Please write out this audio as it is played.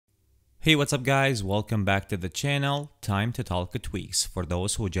Hey, what's up guys? Welcome back to the channel. Time to talk tweaks for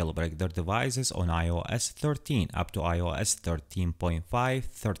those who jailbreak their devices on iOS 13 up to iOS 13.5,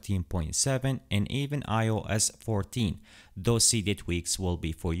 13.7 and even iOS 14. Those Cydia tweaks will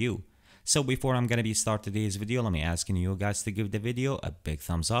be for you. So before I'm gonna start today's video, let me asking you guys to give the video a big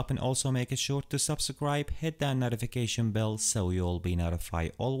thumbs up and also make sure to subscribe, hit that notification bell so you'll be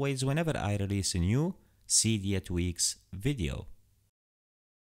notified always whenever I release a new Cydia tweaks video.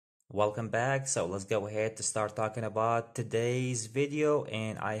 Welcome back. So let's go ahead to start talking about today's video,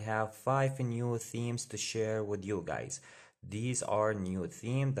 and I have 5 new themes to share with you guys. These are new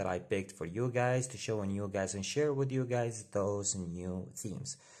themes that I picked for you guys to show you guys and share with you guys those new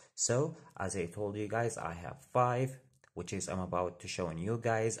themes. So as I told you guys, I have 5 which is I'm about to show you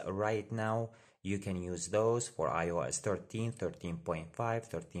guys right now. You can use those for iOS 13, 13.5,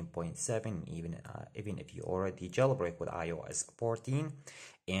 13.7, even if you already jailbreak with iOS 14.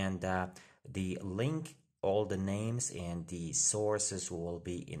 And the link, all the names and the sources will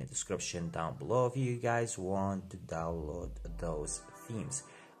be in the description down below if you guys want to download those themes.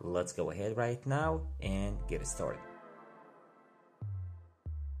 Let's go ahead right now and get started.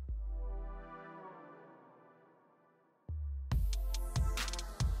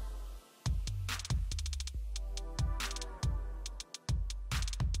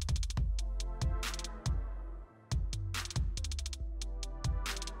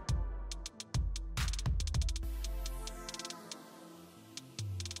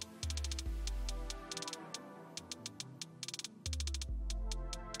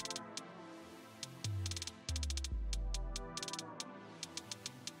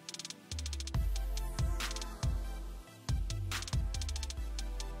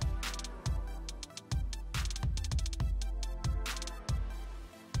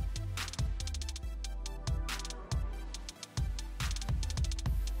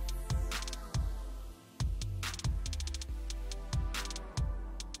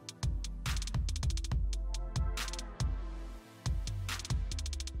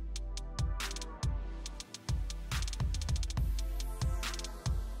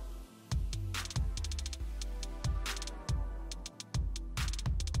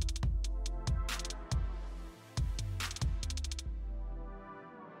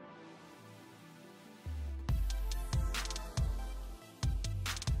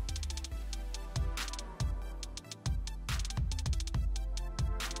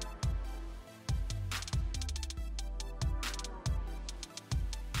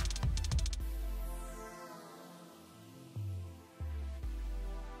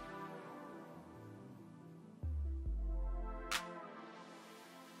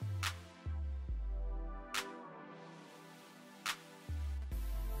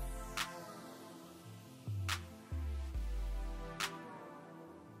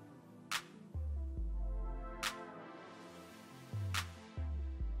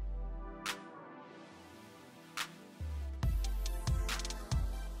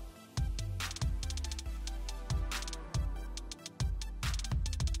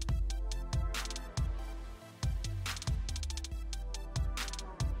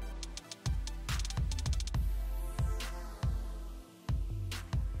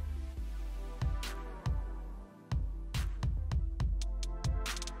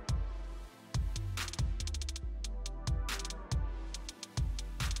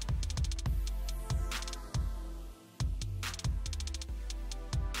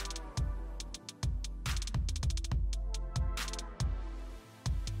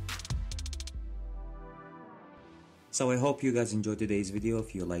 So I hope you guys enjoyed today's video.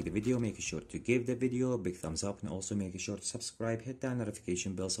 If you like the video, make sure to give the video a big thumbs up and also make sure to subscribe, hit that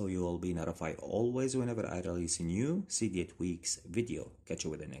notification bell so you will be notified always whenever I release a new Cydia tweaks video. Catch you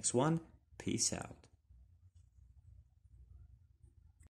with the next one. Peace out.